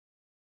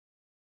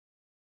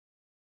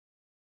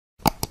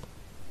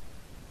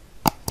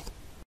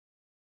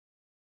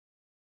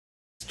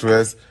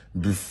stress,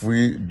 be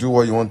free, do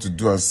what you want to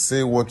do, and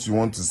say what you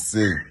want to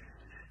say.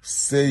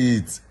 Say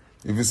it.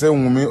 If you say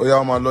Wumi, oh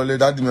yeah, my lolly,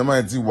 daddy, my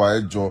mind,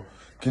 why Joe?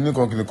 Can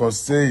you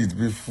say it?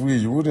 Be free.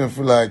 You wouldn't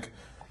feel like.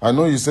 I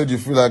know you said you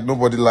feel like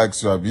nobody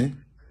likes you, Abi.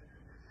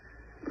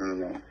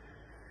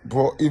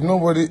 But if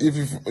nobody, if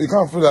you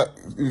can't feel like,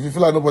 if you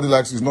feel like nobody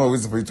likes you, it's not a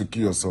reason for you to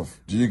kill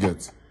yourself. Do you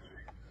get?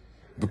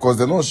 Because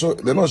they're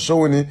not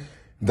showing it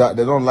that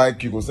they don't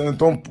like you. Because then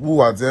don't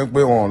who are them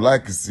on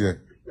like is here.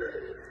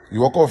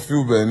 You walk off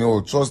feel better, you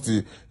know, trust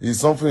it. It's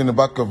something in the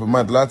back of your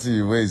mind that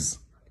you erase.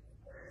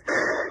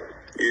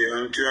 Yeah,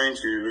 I'm trying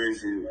to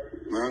erase it.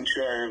 I'm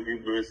trying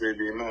people say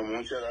they know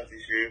I'm trying to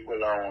share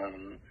people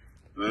around.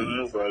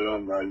 Move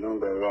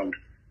around.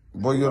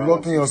 But you're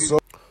locking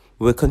yourself.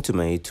 Welcome to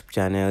my YouTube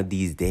channel. This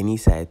is Danny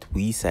side,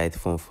 we side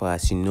from far.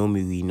 As you know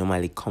me, we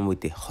normally come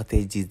with the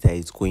hottest gist that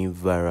is going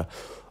viral.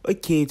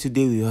 Okay,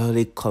 today we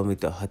only come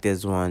with the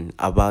hottest one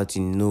about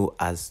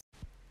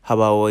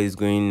about what is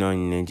going on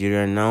in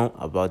Nigeria now,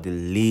 about the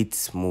late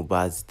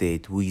Mohbad's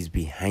death, who is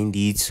behind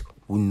it,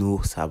 who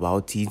knows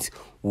about it,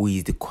 who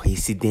is the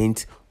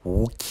coincident,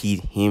 who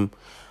killed him.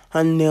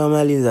 And Naira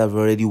Marley have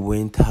already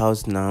went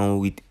out now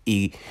with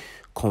a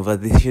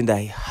conversation that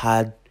he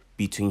had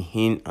between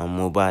him and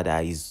Mohbad.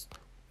 That is,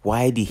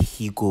 why did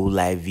he go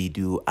live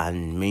video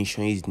and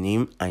mention his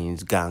name and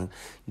his gang,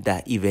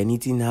 that if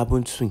anything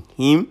happened to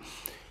him,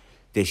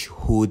 they should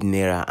hold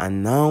Naira.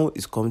 And now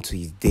it's come to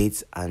his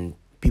death and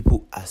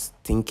people are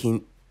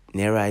thinking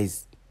Naira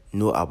is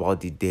know about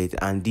the death.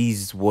 And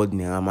this is what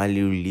Naira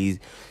Marley released,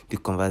 the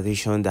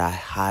conversation that I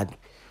had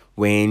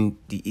when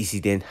the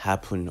incident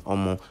happened.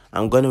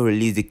 I'm going to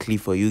release the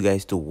clip for you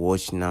guys to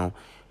watch now.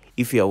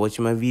 If you are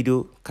watching my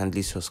video,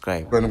 kindly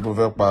subscribe. And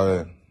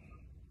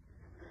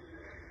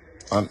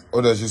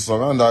she's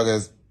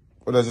surrounded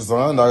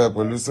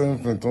with same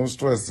thing,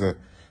 stress.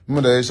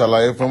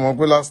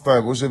 Last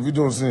time, we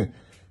video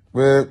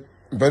where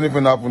if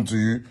anything happened to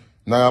you,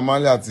 Naira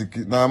Marley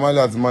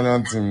at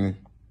Malian team.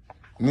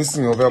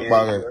 Missing over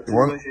pare. You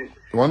want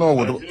to know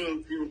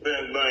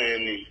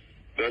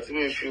That's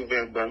me feel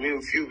bad, but me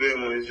feel bad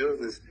more is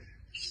just this.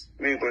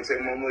 Me can tell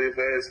my mother if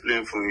I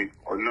explain for you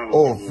or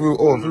no.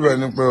 Feel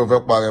any play over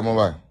pare,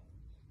 mobile.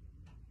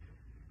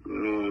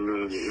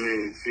 No,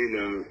 me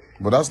feel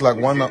But that's like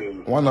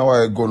 1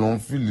 hour ago, no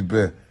feel the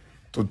bear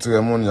to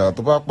Tremonia.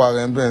 To back pare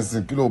and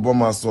benson, kilo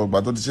bomber so,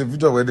 but to the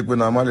video where they go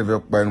Naira Marley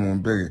very pine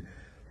moonberry.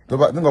 To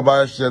back think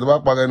about share, to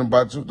back pare and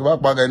batch, to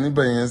back pare any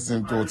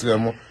benson to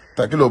Tremo,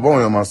 Takilo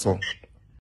bomber so.